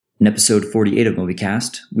In episode 48 of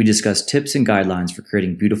MobyCast, we discuss tips and guidelines for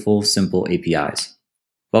creating beautiful, simple APIs.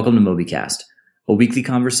 Welcome to MobyCast, a weekly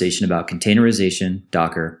conversation about containerization,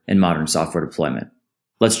 Docker, and modern software deployment.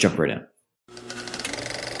 Let's jump right in.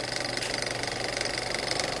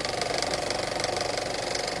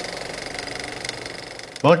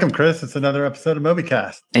 Welcome, Chris. It's another episode of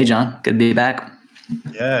MobyCast. Hey, John. Good to be back.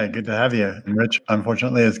 Yeah, good to have you. And Rich,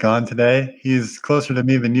 unfortunately, is gone today. He's closer to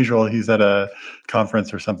me than usual. He's at a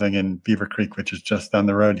conference or something in Beaver Creek, which is just down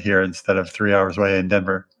the road here instead of 3 hours away in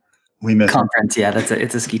Denver. We miss conference. Yeah,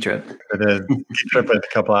 it's a ski trip. It is a ski trip with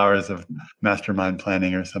a couple hours of mastermind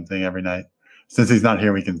planning or something every night. Since he's not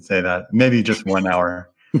here, we can say that. Maybe just 1 hour.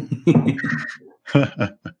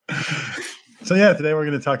 So yeah, today we're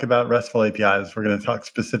going to talk about RESTful APIs. We're going to talk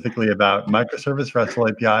specifically about microservice RESTful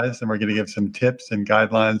APIs, and we're going to give some tips and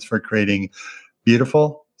guidelines for creating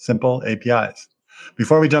beautiful, simple APIs.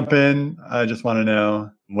 Before we jump in, I just want to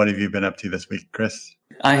know, what have you been up to this week, Chris?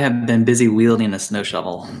 I have been busy wielding a snow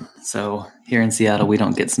shovel. So here in Seattle, we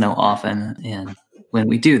don't get snow often. And when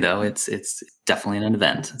we do, though, it's definitely an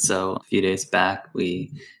event. So a few days back,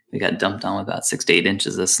 we got dumped on with about 6 to 8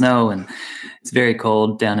 inches of snow, and it's very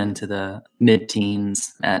cold down into the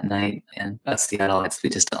mid-teens at night. And at Seattleites, we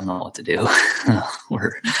just don't know what to do.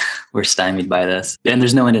 We're stymied by this, and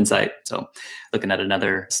there's no end in sight. So looking at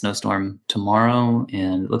another snowstorm tomorrow,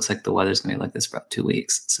 and it looks like the weather's gonna be like this for about 2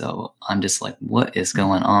 weeks. So I'm just like, what is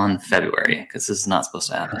going on February? Because this is not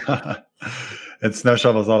supposed to happen. It's snow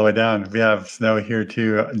shovels all the way down. We have snow here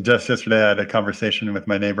too. Just yesterday, I had a conversation with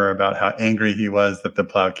my neighbor about how angry he was that the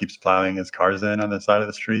plow keeps plowing his cars in on the side of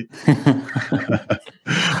the street.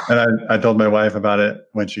 And I told my wife about it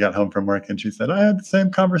when she got home from work, and she said, I had the same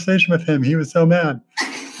conversation with him. He was so mad.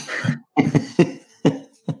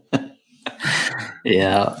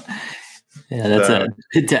 Yeah, that's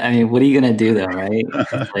it. I mean, what are you going to do though, right?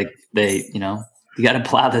 Like you got to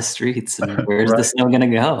plow the streets, and where's the snow going to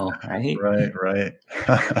go, right? Right.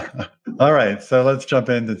 All right, so let's jump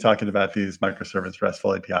into talking about these microservice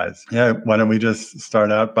RESTful APIs. Yeah, why don't we just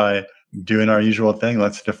start out by doing our usual thing?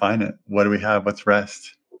 Let's define it. What do we have? What's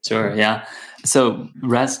REST? Sure, yeah. So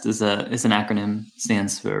REST is an acronym,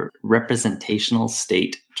 stands for Representational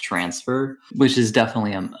State Transfer, which is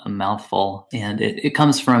definitely a mouthful, and it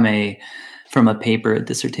comes from a paper, a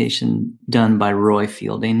dissertation done by Roy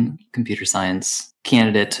Fielding, computer science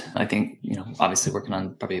candidate. I think, obviously working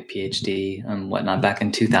on probably a PhD and whatnot, back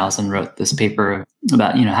in 2000, wrote this paper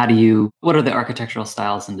about, what are the architectural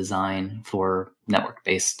styles and design for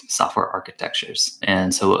network-based software architectures?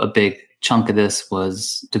 And so a big chunk of this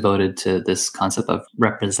was devoted to this concept of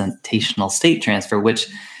representational state transfer, which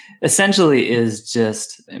essentially is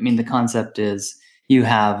the concept is you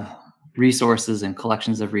have resources and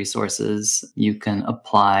collections of resources. You can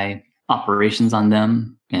apply operations on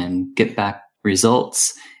them and get back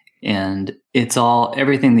results. And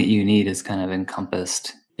everything that you need is kind of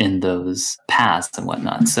encompassed in those paths and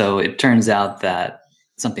whatnot. So it turns out that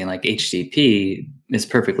something like HTTP is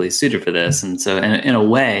perfectly suited for this. And so in a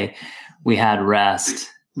way, we had REST.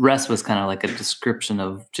 REST was kind of like a description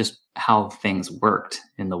of just how things worked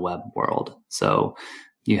in the web world. So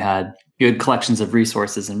you had collections of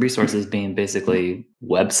resources, and resources being basically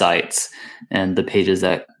websites and the pages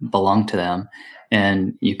that belong to them.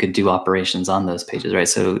 And you could do operations on those pages, right?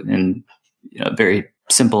 So a very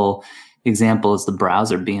simple example is the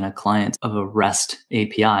browser being a client of a REST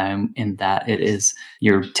API, in that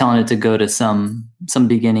you're telling it to go to some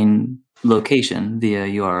beginning location via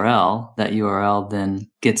URL. That URL then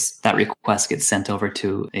that request gets sent over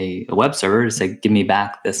to a web server to say, give me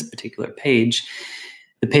back this particular page.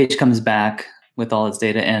 The page comes back with all its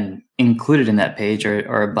data, and included in that page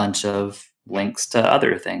are a bunch of links to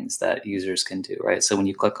other things that users can do, right? So when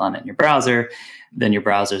you click on it in your browser, then your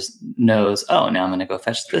browser knows, oh, now I'm going to go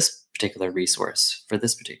fetch this particular resource for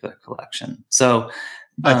this particular collection. So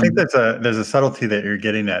I think there's a subtlety that you're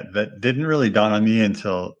getting at that didn't really dawn on me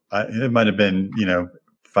until it might have been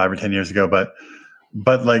 5 or 10 years ago, but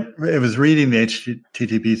like it was reading the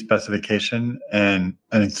HTTP specification and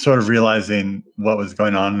sort of realizing what was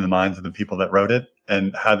going on in the minds of the people that wrote it,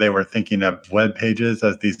 and how they were thinking of web pages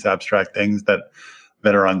as these abstract things that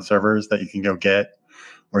are on servers that you can go get,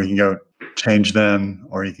 or you can go change them,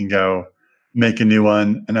 or you can go make a new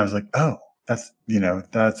one. And I was like, oh, that's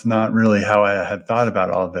not really how I had thought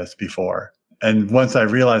about all of this before. And once I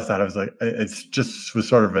realized that, I was like, it's just was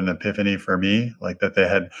sort of an epiphany for me, like that they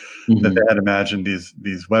had imagined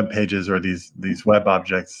these web pages or these web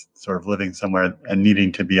objects sort of living somewhere and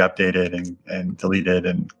needing to be updated and deleted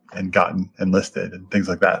and gotten and listed and things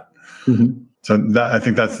like that. Mm-hmm. So I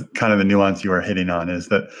think that's kind of the nuance you were hitting on, is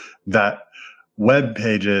that web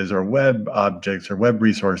pages or web objects or web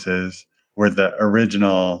resources were the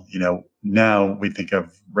original, now we think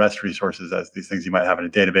of REST resources as these things you might have in a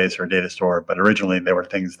database or a data store, but originally they were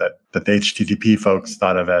things that the HTTP folks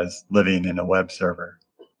thought of as living in a web server.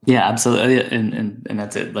 Yeah, absolutely. And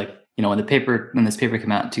that's it. Like, when this paper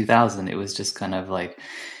came out in 2000, it was just kind of like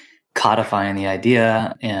codifying the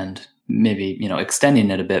idea and maybe, extending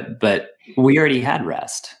it a bit, but we already had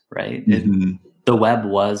REST, right? Mm-hmm. The web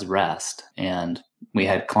was REST, and we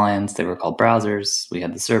had clients, they were called browsers. We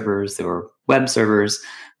had the servers, they were web servers,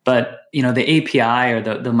 but the API or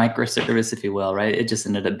the microservice, if you will, right? It just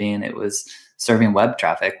ended up being, it was serving web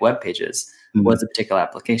traffic, web pages was a particular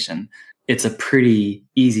application. It's a pretty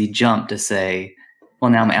easy jump to say, well,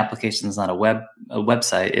 now my application is not a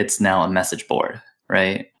website, it's now a message board,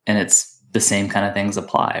 right? And it's the same kind of things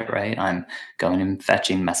apply, right? I'm going and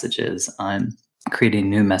fetching messages, I'm creating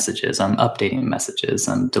new messages, I'm updating messages,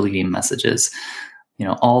 I'm deleting messages,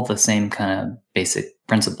 all the same kind of basic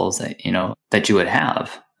principles that, that you would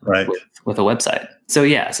have right with a website. So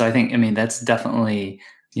I think, that's definitely,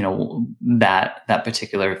 that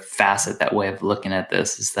particular facet, that way of looking at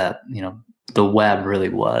this is that, the web really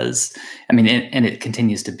was, and it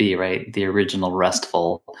continues to be, right, the original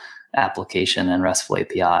RESTful application and RESTful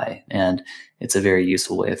API. And it's a very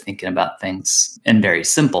useful way of thinking about things, and very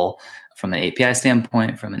simple from an API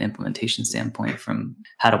standpoint, from an implementation standpoint, from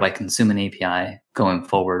how do I consume an API going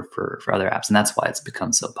forward for other apps. And that's why it's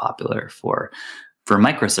become so popular for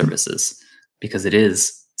microservices, because it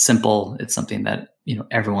is simple. It's something that,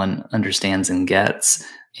 everyone understands and gets,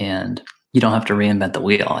 and you don't have to reinvent the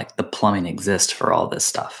wheel. Like, the plumbing exists for all this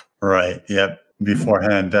stuff. Right. Yep.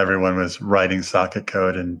 Beforehand, everyone was writing socket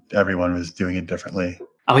code and everyone was doing it differently.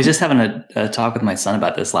 I was just having a talk with my son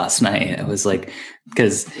about this last night. It was like,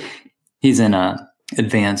 because he's in a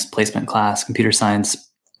advanced placement class, computer science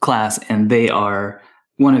class, and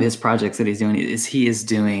one of his projects that he's doing is he is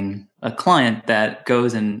doing a client that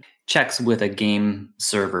goes and checks with a game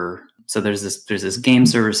server. So there's this game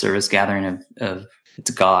server service gathering of it's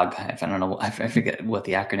GOG. I don't know. I forget what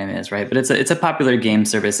the acronym is, right? But it's a popular game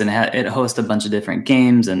service, and it hosts a bunch of different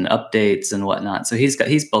games and updates and whatnot. So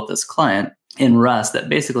he's built this client in Rust that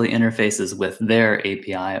basically interfaces with their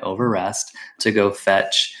API over Rust to go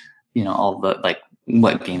fetch, all the, like,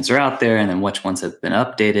 what games are out there and then which ones have been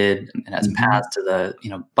updated, and has paths to the,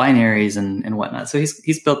 binaries and whatnot. So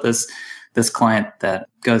he's built this client that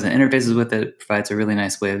goes and interfaces with it, provides a really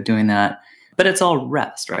nice way of doing that. But it's all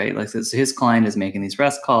REST, right? Like, so his client is making these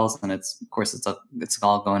REST calls, and it's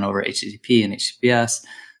all going over HTTP and HTTPS.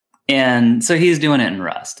 And so he's doing it in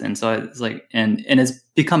Rust. And so it's like, and it's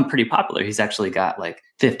become pretty popular. He's actually got like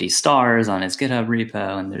 50 stars on his GitHub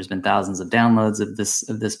repo, and there's been thousands of downloads of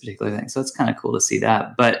this particular thing. So it's kind of cool to see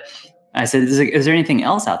that. But I said, is there anything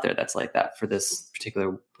else out there that's like that for this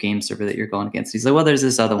particular game server that you're going against? He's like, well, there's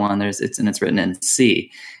this other one. It's written in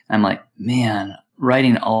C. And I'm like, man,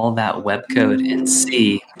 writing all that web code in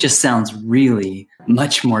C just sounds really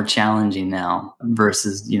much more challenging now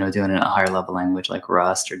versus, doing it in a higher level language like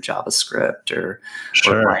Rust or JavaScript or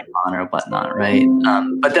Python or whatnot, right?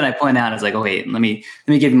 But then I point out, I was like, oh wait, let me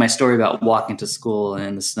give you my story about walking to school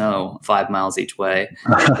in the snow 5 miles each way.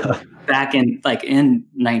 Back in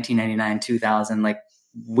 1999, 2000, like,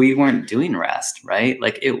 we weren't doing REST, right?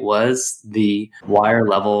 Like, it was the wire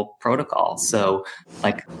level protocol. So,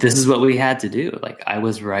 like, this is what we had to do. Like, I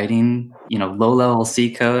was writing, low level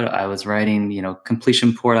C code. I was writing,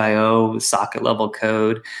 completion port IO, socket level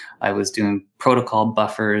code. I was doing protocol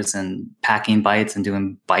buffers and packing bytes and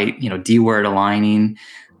doing byte, D word aligning.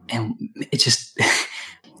 And it just,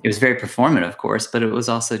 it was very performant, of course, but it was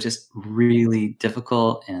also just really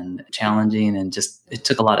difficult and challenging, and just, it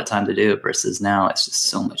took a lot of time to do, versus now it's just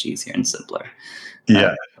so much easier and simpler.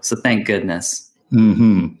 Yeah. So thank goodness.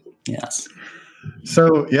 Mm-hmm. Yes.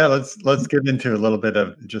 So yeah, let's get into a little bit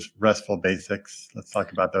of just RESTful basics. Let's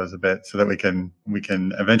talk about those a bit, so that we can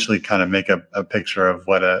eventually kind of make a picture of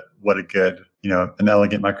what a good, an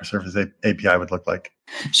elegant microservice API would look like.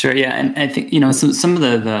 Sure. Yeah, and I think some of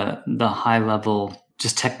the high level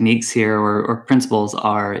just techniques here or principles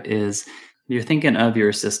is you're thinking of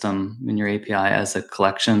your system and your API as a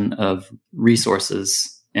collection of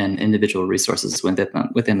resources and individual resources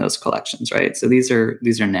within those collections, right? So these are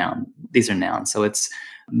nouns. So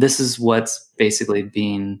this is what's basically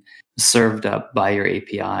being served up by your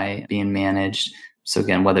API, being managed. So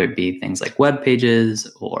again, whether it be things like web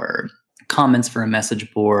pages or comments for a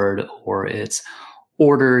message board, or it's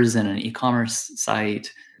orders in an e-commerce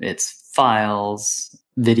site, it's files,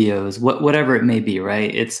 videos, whatever it may be,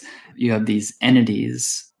 right? You have these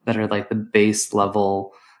entities that are like the base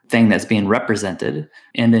level thing that's being represented,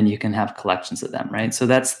 and then you can have collections of them, right? So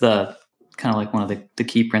that's the kind of like one of the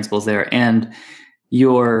key principles there. And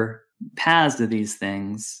your paths to these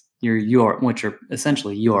things, which are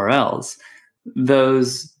essentially URLs,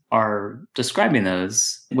 those are describing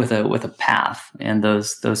those with a path, and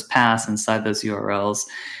those paths inside those URLs,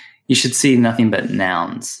 you should see nothing but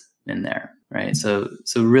nouns in there, right? So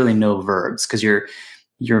really no verbs, because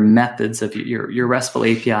your methods of your RESTful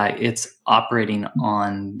API, it's operating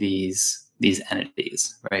on these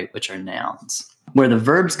entities, right, which are nouns. Where the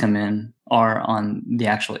verbs come in are on the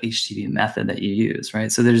actual HTTP method that you use,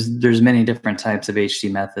 right? So there's many different types of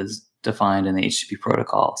HTTP methods defined in the HTTP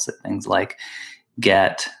protocol. So things like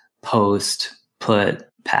get, post, put,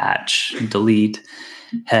 patch, delete,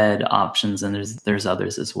 head, options, and there's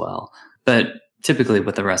others as well. But typically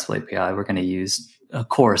with the RESTful API, we're going to use a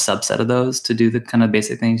core subset of those to do the kind of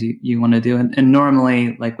basic things you want to do. And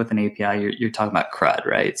normally, like with an API, you're talking about CRUD,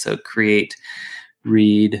 right? So create,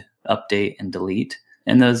 read, update, and delete.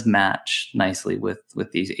 And those match nicely with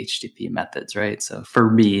these HTTP methods, right? So for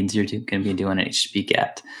reads, you're going to be doing an HTTP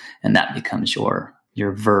get, and that becomes your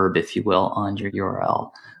verb, if you will, on your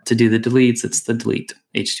URL. To do the deletes, it's the delete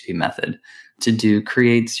HTTP method. To do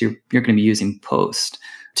creates, you're going to be using post.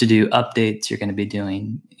 To do updates, you're going to be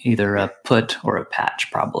doing either a put or a patch,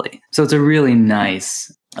 probably. So it's a really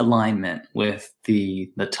nice alignment with the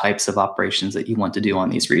types of operations that you want to do on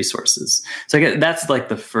these resources. So I guess that's like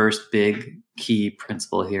the first big key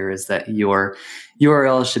principle here, is that your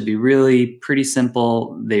URLs should be really pretty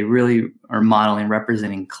simple. They really are modeling,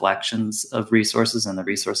 representing collections of resources and the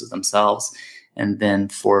resources themselves. And then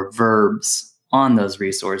for verbs on those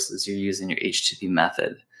resources, you're using your HTTP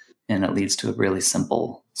method, and it leads to a really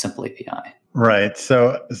simple API. Right.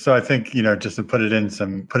 So I think, just to put in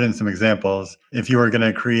some examples, if you were going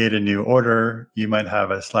to create a new order, you might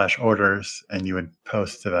have a /orders and you would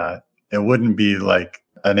post to that. It wouldn't be like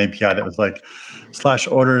an API that was like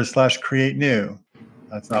 /orders/create new.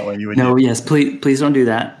 That's not what you would do. No, yes, please don't do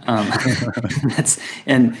that. That's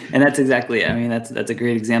exactly it. I mean, that's a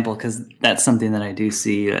great example, because that's something that I do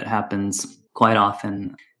see that happens quite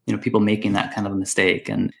often. People making that kind of a mistake,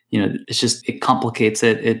 and it complicates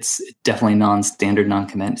it. It's definitely non-standard,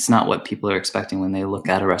 non-commit. It's not what people are expecting when they look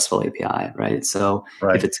at a RESTful API, right? So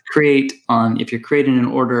if it's if you're creating an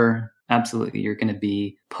order, absolutely, you're going to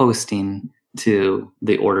be posting to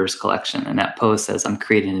the orders collection, and that post says, I'm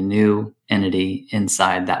creating a new entity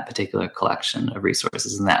inside that particular collection of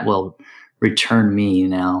resources, and that will return me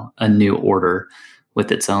now a new order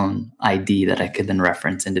with its own ID that I could then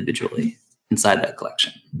reference individually inside that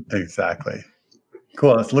collection. Exactly.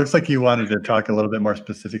 Cool. It looks like you wanted to talk a little bit more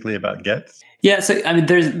specifically about gets. Yeah. So I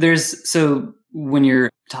mean, so when you're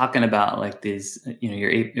talking about like these,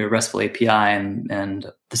 your RESTful API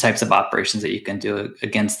and the types of operations that you can do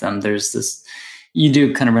against them, you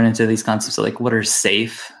do kind of run into these concepts of like, what are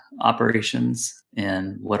safe operations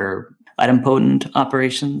and what are idempotent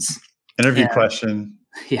operations? Interview question.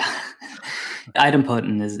 Yeah.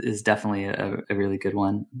 Idempotent is definitely a really good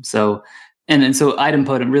one. So, and so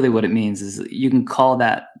idempotent, really what it means is you can call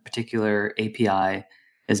that particular API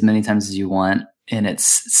as many times as you want, and it's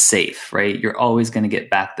safe, right? You're always going to get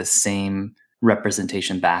back the same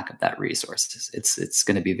representation back of that resource. It's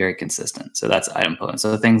going to be very consistent. So that's idempotent.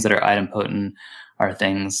 So the things that are idempotent are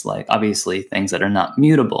things like, obviously, things that are not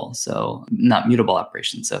mutable. So not mutable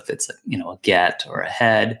operations. So if it's a get or a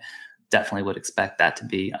head, definitely would expect that to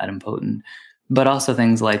be idempotent. But also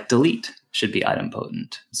things like delete should be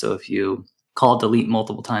idempotent. So if you call delete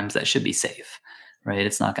multiple times, that should be safe, right?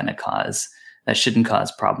 That shouldn't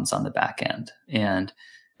cause problems on the back end. And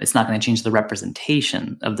it's not going to change the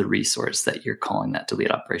representation of the resource that you're calling that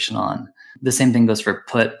delete operation on. The same thing goes for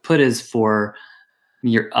put. Put is for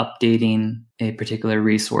you're updating a particular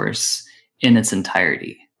resource in its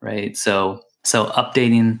entirety, right? So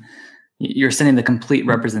updating, you're sending the complete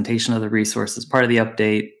representation of the resource as part of the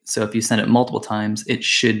update. So if you send it multiple times, it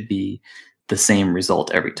should be the same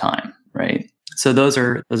result every time, right? So those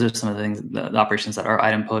are some of the things, the operations that are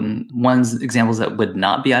idempotent. Examples that would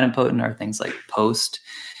not be idempotent are things like post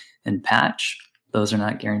and patch. Those are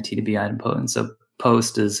not guaranteed to be idempotent. So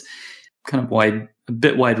post is kind of a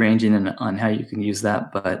bit wide ranging on how you can use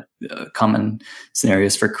that, but common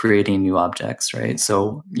scenarios for creating new objects, right?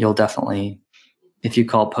 So you'll definitely, if you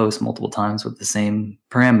call post multiple times with the same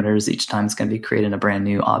parameters, each time it's going to be creating a brand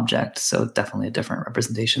new object. So definitely a different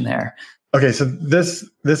representation there. Okay, so this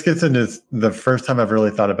gets into the first time I've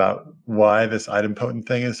really thought about why this idempotent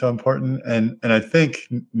thing is so important. And I think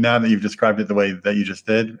now that you've described it the way that you just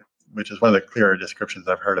did, which is one of the clearer descriptions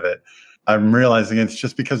I've heard of it, I'm realizing it's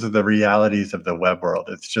just because of the realities of the web world.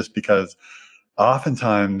 It's just because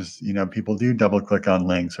oftentimes, people do double click on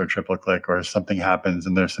links or triple click, or something happens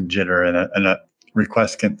and there's some jitter and a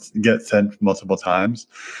request can get sent multiple times.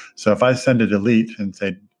 So if I send a delete and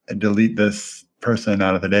say, delete this person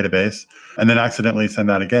out of the database, and then accidentally send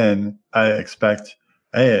that again, I expect,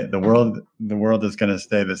 hey, the world is going to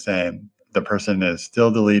stay the same. The person is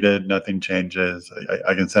still deleted. Nothing changes.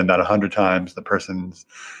 I can send that 100 times.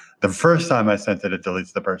 The first time I sent it, it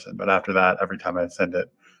deletes the person. But after that, every time I send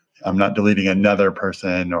it, I'm not deleting another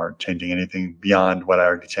person or changing anything beyond what I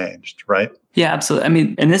already changed, right? Yeah, absolutely. I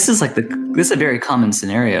mean, and this is this is a very common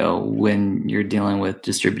scenario when you're dealing with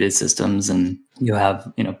distributed systems and you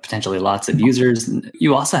have, potentially lots of users.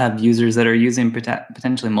 You also have users that are using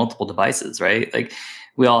potentially multiple devices, right? Like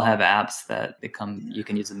we all have apps that you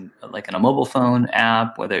can use them like in a mobile phone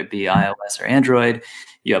app, whether it be iOS or Android.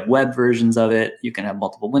 You have web versions of it. You can have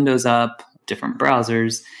multiple windows up, different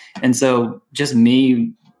browsers. And so just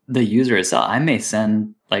me, the user itself, I may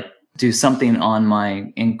do something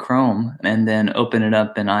in Chrome and then open it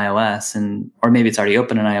up in iOS, or maybe it's already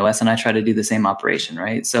open in iOS and I try to do the same operation,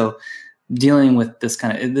 right? So dealing with this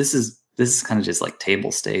is kind of just like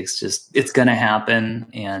table stakes, just it's going to happen,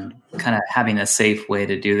 and kind of having a safe way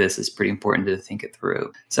to do this is pretty important to think it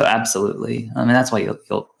through. So absolutely. I mean, that's why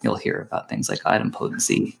you'll hear about things like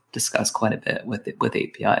idempotency discussed quite a bit with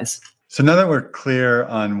APIs. So now that we're clear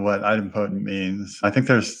on what idempotent means, I think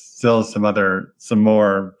there's still some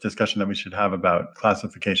more discussion that we should have about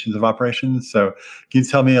classifications of operations. So can you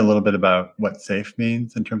tell me a little bit about what safe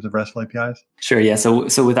means in terms of RESTful APIs? Sure. Yeah. So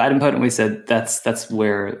with idempotent, we said that's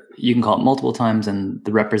where you can call it multiple times and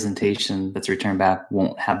the representation that's returned back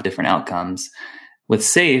won't have different outcomes. With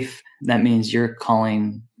safe, that means you're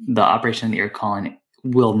calling the operation that you're calling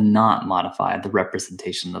will not modify the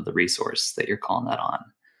representation of the resource that you're calling that on.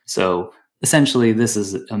 So essentially, this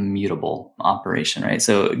is a mutable operation, right?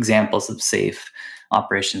 So examples of safe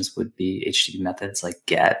operations would be HTTP methods like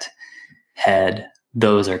get, head.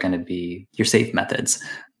 Those are going to be your safe methods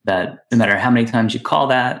that no matter how many times you call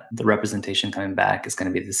that, the representation coming back is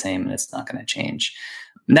going to be the same and it's not going to change.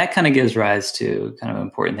 And that kind of gives rise to kind of an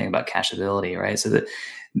important thing about cacheability, right? So that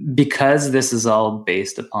because this is all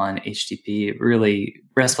based upon HTTP, really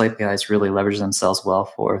RESTful APIs really leverage themselves well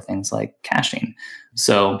for things like caching.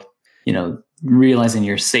 So, realizing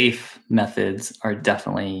your safe methods are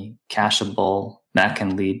definitely cacheable, that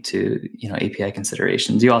can lead to, API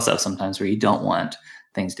considerations. You also have sometimes where you don't want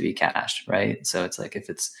things to be cached, right? So it's like if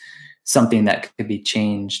it's something that could be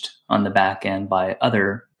changed on the back end by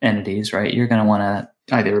other entities, right? You're going to want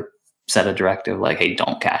to either set a directive like, hey,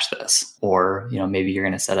 don't cache this, or maybe you're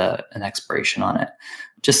going to set an expiration on it.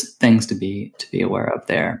 Just things to be aware of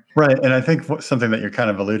there. Right. And I think something that you're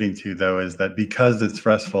kind of alluding to, though, is that because it's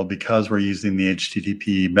RESTful, because we're using the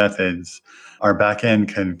HTTP methods, our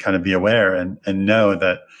backend can kind of be aware and know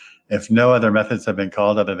that if no other methods have been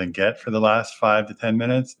called other than get for the last 5 to 10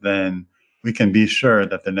 minutes, then we can be sure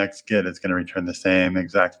that the next get is going to return the same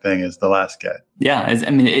exact thing as the last get. Yeah.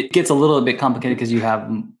 It gets a little bit complicated because you have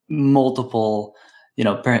multiple,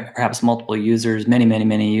 perhaps multiple users,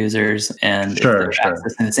 many users, and if they're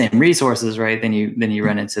accessing the same resources, right? Then you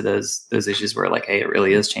run into those issues where like, hey, it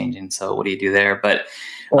really is changing. So what do you do there? But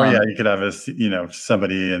you could have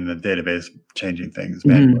somebody in the database changing things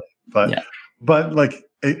manually, but like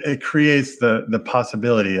it creates the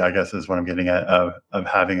possibility, I guess, is what I'm getting at, of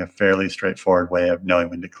having a fairly straightforward way of knowing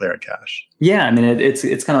when to clear a cache. Yeah,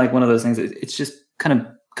 it's kind of like one of those things. It's just kind of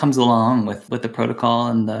comes along with the protocol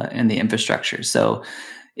and the infrastructure. So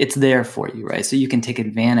it's there for you, right? So you can take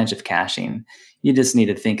advantage of caching. You just need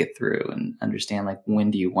to think it through and understand, like, when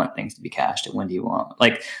do you want things to be cached and when do you want,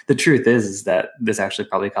 like, the truth is that this actually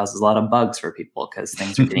probably causes a lot of bugs for people because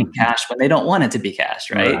things are getting cached when they don't want it to be cached,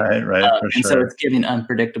 right? Right. And so it's giving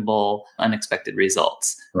unpredictable, unexpected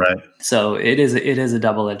results. Right. So it is a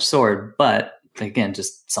double-edged sword, but again,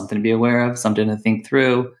 just something to be aware of, something to think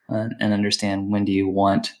through, and understand when do you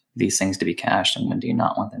want these things to be cached and when do you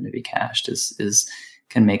not want them to be cached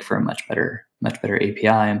can make for a much better API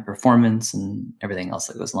and performance and everything else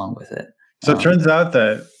that goes along with it. So it turns out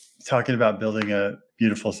that talking about building a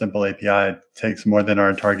beautiful, simple API takes more than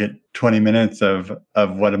our target 20 minutes of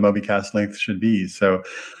what a MobiCast length should be. So,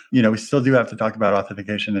 we still do have to talk about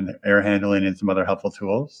authentication and error handling and some other helpful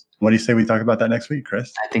tools. What do you say we talk about that next week,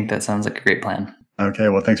 Chris? I think that sounds like a great plan. Okay,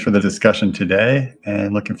 well, thanks for the discussion today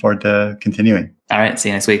and looking forward to continuing. All right, see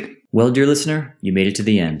you next week. Well, dear listener, you made it to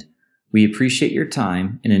the end. We appreciate your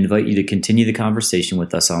time and invite you to continue the conversation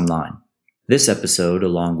with us online. This episode,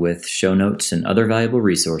 along with show notes and other valuable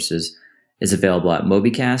resources, is available at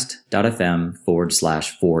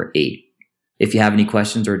mobicast.fm/48. If you have any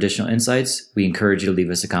questions or additional insights, we encourage you to leave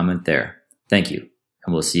us a comment there. Thank you,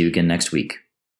 and we'll see you again next week.